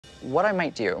what I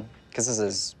might do, because this is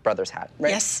his brother's hat, right?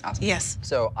 Yes, Awesome. yes.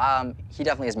 So he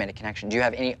definitely has made a connection. Do you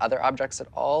have any other objects at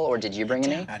all, or did you bring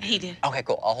any? He did. Okay,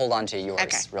 cool. I'll hold on to yours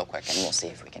Okay. real quick, and we'll see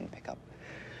if we can pick up.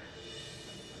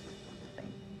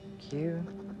 Thank you.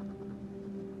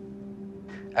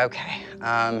 Okay.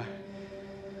 Where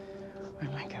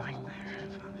am I going there?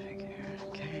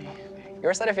 Okay.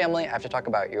 Your side of family, I have to talk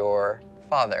about your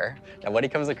father. Now, what he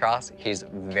comes across, he's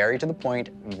very to the point,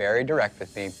 very direct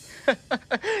with me.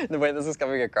 The way this is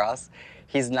coming across,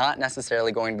 he's not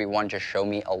necessarily going to be one to show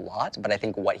me a lot, but I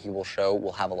think what he will show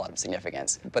will have a lot of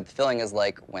significance. But the feeling is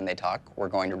like, when they talk, we're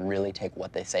going to really take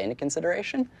what they say into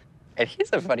consideration. And he's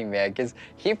a funny man, because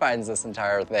he finds this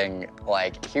entire thing,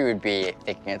 like, he would be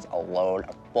thinking it's a load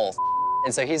of bull.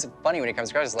 And so he's funny when he comes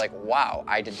across. He's like, wow,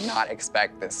 I did not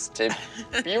expect this to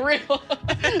be real.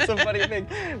 It's a funny thing.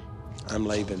 I'm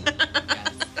leaving.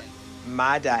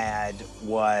 My dad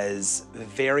was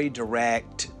very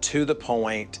direct, to the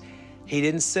point. He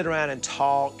didn't sit around and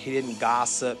talk. He didn't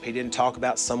gossip. He didn't talk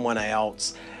about someone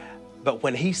else. But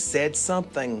when he said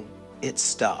something, it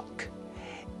stuck.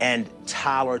 And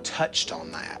Tyler touched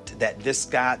on that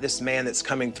this man that's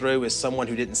coming through is someone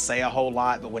who didn't say a whole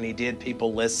lot, but when he did,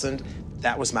 people listened.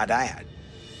 That was my dad.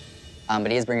 But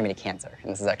he is bringing me to cancer,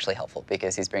 and this is actually helpful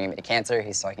because he's bringing me to cancer.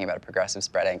 He's talking about a progressive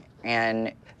spreading,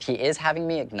 and he is having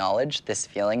me acknowledge this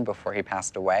feeling before he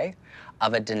passed away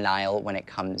of a denial when it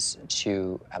comes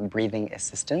to breathing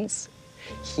assistance.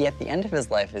 He, at the end of his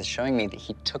life, is showing me that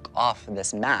he took off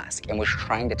this mask and was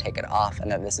trying to take it off, and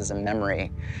that this is a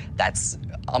memory that's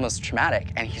almost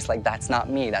traumatic. And he's like, that's not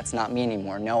me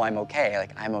anymore. No, I'm okay,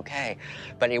 like, I'm okay.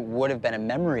 But it would have been a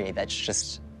memory that's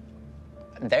just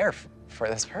there for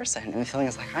this person. And the feeling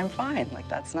is like, I'm fine. Like,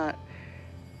 that's not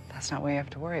what you have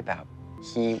to worry about.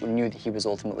 He knew that he was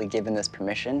ultimately given this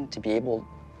permission to be able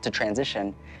to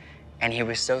transition, and he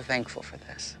was so thankful for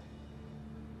this.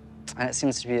 And it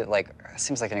seems to be like,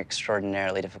 an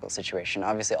extraordinarily difficult situation.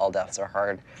 Obviously, all deaths are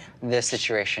hard. This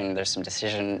situation, there's some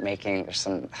decision making,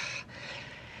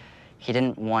 he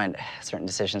didn't want certain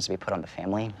decisions to be put on the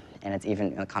family. And it's even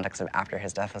in the context of after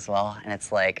his death as well. And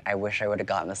it's like, I wish I would have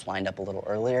gotten this lined up a little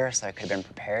earlier so I could have been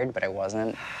prepared, but I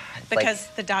wasn't. Because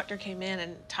the doctor came in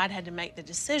and Todd had to make the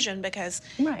decision because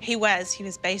he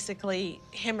was basically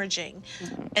hemorrhaging.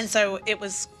 And so it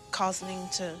was causing him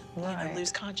to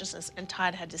lose consciousness, and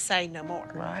Todd had to say no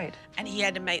more. Right. And he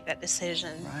had to make that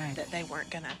decision that they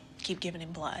weren't gonna keep giving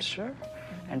him blood. Sure.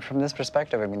 And from this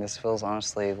perspective, I mean, this feels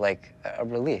honestly like a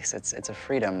release. It's a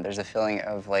freedom. There's a feeling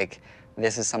of like,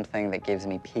 this is something that gives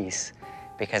me peace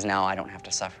because now I don't have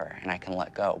to suffer and I can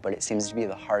let go. But it seems to be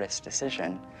the hardest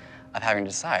decision of having to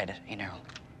decide, you know,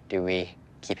 do we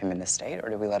keep him in this state or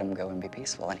do we let him go and be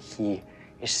peaceful? And he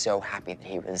is so happy that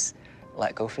he was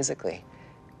let go physically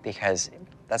because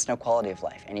that's no quality of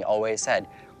life. And he always said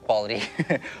quality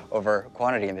over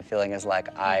quantity. And the feeling is like,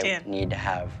 I need to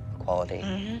have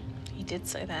quality. He did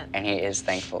say that. And he is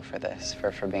thankful for this,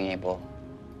 for being able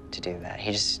to do that.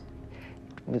 He just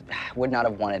would not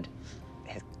have wanted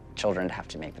his children to have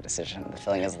to make the decision. The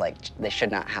feeling is like they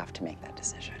should not have to make that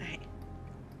decision.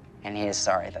 And he is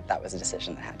sorry that that was a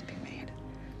decision that had to be made.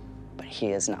 But he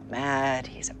is not mad.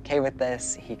 He's okay with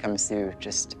this. He comes through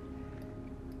just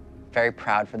very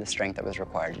proud for the strength that was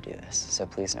required to do this. So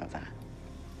please know that.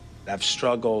 I've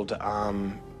struggled,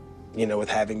 you know, with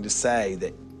having to say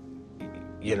that,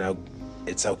 you know,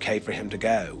 it's okay for him to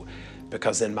go,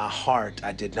 because in my heart,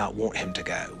 I did not want him to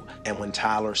go. And when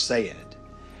Tyler said,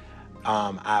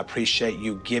 I appreciate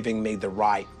you giving me the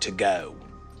right to go,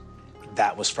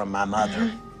 that was from my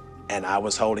mother. And I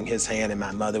was holding his hand and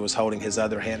my mother was holding his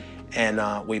other hand.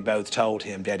 And we both told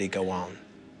him, Daddy, go on.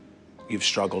 You've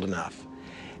struggled enough.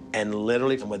 And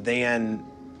literally within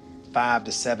 5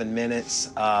 to 7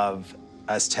 minutes of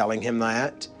us telling him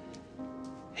that,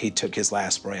 he took his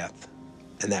last breath.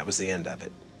 And that was the end of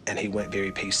it. And he went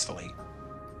very peacefully.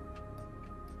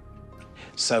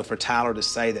 So for Tyler to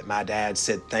say that my dad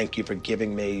said, thank you for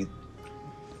giving me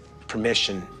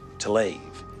permission to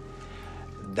leave,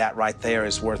 that right there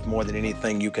is worth more than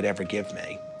anything you could ever give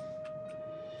me.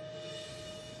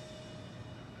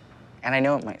 And I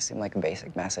know it might seem like a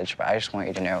basic message, but I just want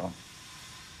you to know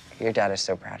your dad is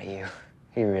so proud of you.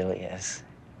 He really is.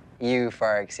 You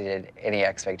far exceeded any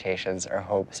expectations or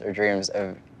hopes or dreams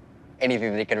of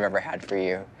anything that he could have ever had for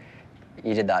you.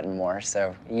 You did that and more,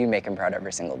 so you make him proud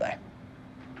every single day.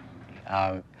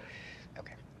 Okay.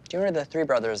 Do you know where the 3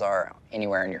 brothers are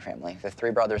anywhere in your family? The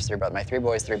 3 brothers, 3 brothers. My 3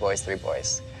 boys, 3 boys, 3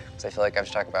 boys. Because I feel like I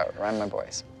should talk about around my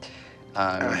boys.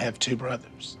 I have 2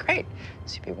 brothers. Great.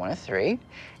 So you'd be one of 3.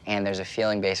 And there's a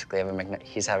feeling basically of him,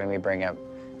 he's having me bring up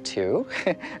two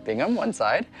being on one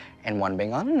side and one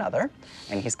being on another,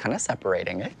 and he's kind of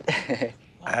separating it.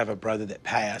 I have a brother that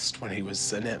passed when he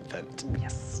was an infant.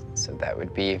 Yes, so that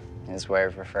would be his way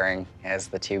of referring as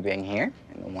the two being here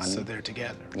and the one. So they're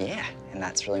together. Yeah, and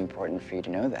that's really important for you to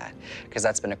know that, because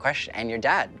that's been a question, and your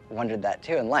dad wondered that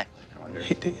too in life. I wondered.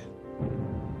 He did.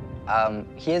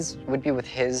 Would be with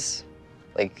his,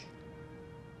 like,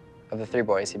 of the three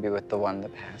boys, he'd be with the one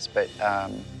that passed, but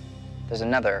there's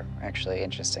another, actually,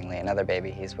 interestingly, another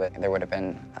baby he's with. There would have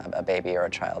been a baby or a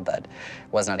child that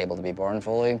was not able to be born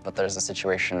fully, but there's a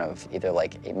situation of either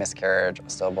like a miscarriage, a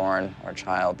stillborn, or a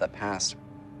child that passed.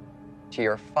 To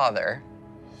your father,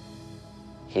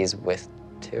 he's with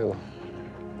two,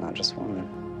 not just one.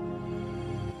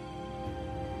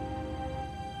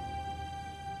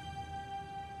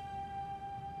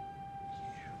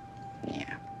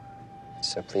 Yeah.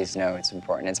 So please know it's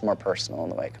important. It's more personal in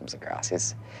the way it comes across.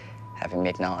 He's having me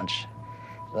acknowledge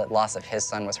the loss of his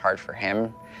son was hard for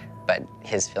him, but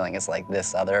his feeling is like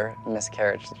this other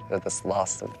miscarriage, that this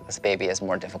loss of this baby is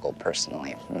more difficult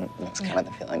personally. And that's kind of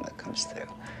the feeling that comes through.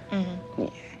 Yeah,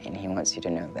 and he wants you to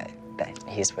know that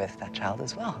he's with that child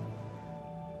as well.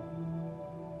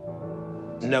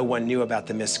 No one knew about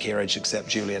the miscarriage except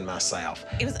Julie and myself.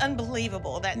 It was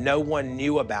unbelievable that No one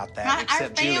knew about that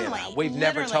except Julie and I. family, We've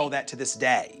never literally. told that to this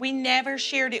day. we never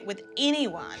shared it with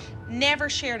anyone. Never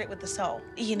shared it with the soul.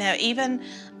 You know, even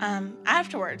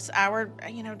afterwards, our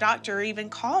doctor even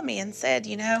called me and said,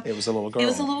 It was a little girl. it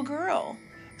was a little girl.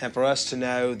 And for us to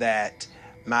know that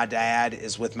my dad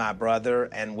is with my brother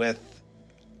and with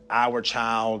our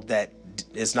child that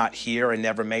is not here and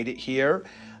never made it here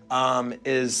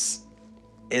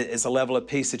is a level of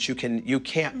peace that you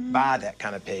can't buy that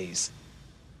kind of peace.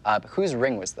 But whose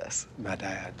ring was this? My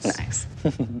dad's. Nice.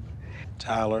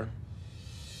 Tyler,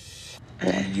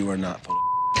 you are not full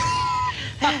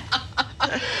of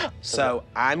So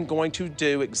I'm going to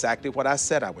do exactly what I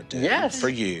said I would do for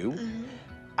you.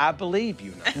 I believe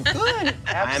you now. Good.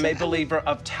 I'm a believer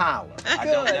of Tyler. I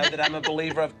don't know that I'm a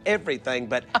believer of everything,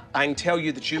 but I can tell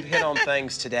you that you've hit on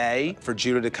things today for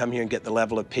Judah to come here and get the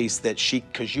level of peace that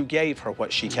because you gave her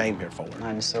what she came here for.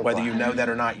 I'm so Whether glad. you know that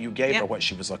or not, you gave her Yep. what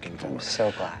she was looking for. I'm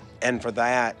so glad. And for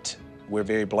that, we're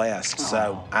very blessed.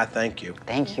 So I thank you.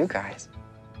 Thank you, guys.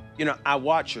 I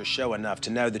watch your show enough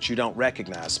to know that you don't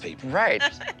recognize people. Right.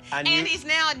 I knew- And he's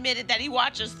now admitted that he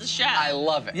watches the show. I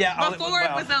love it. Yeah. Before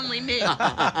it was only me.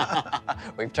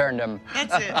 We've turned him.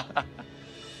 That's it.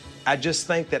 I just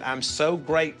think that I'm so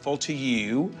grateful to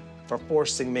you for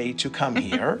forcing me to come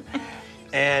here.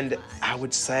 And I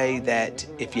would say that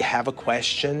if you have a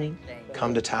question,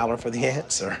 come to Tyler for the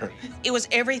answer. It was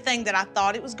everything that I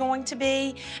thought it was going to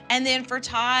be. And then for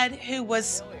Todd, who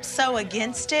was so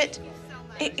against it,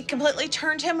 it completely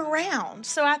turned him around.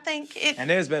 So I think it... And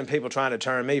there's been people trying to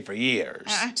turn me for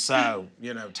years. So,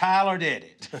 Tyler did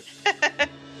it. That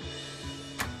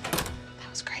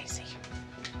was crazy.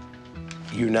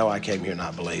 I came here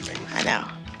not believing. I know.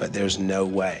 But there's no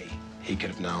way he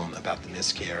could have known about the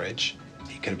miscarriage.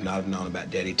 He could have not have known about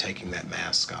Daddy taking that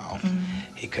mask off.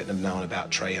 He couldn't have known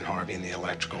about Trey and Harvey and the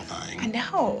electrical thing. I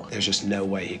know. There's just no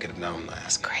way he could have known that.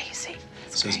 It's crazy.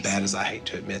 So as bad as I hate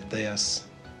to admit this,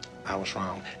 I was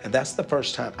wrong. And that's the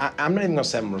first time. I'm not even gonna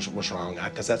say I was wrong,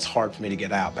 because that's hard for me to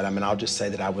get out, but I'll just say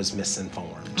that I was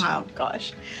misinformed. Oh,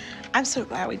 gosh. I'm so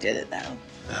glad we did it, though.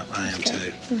 I am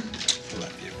too. I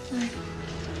love you.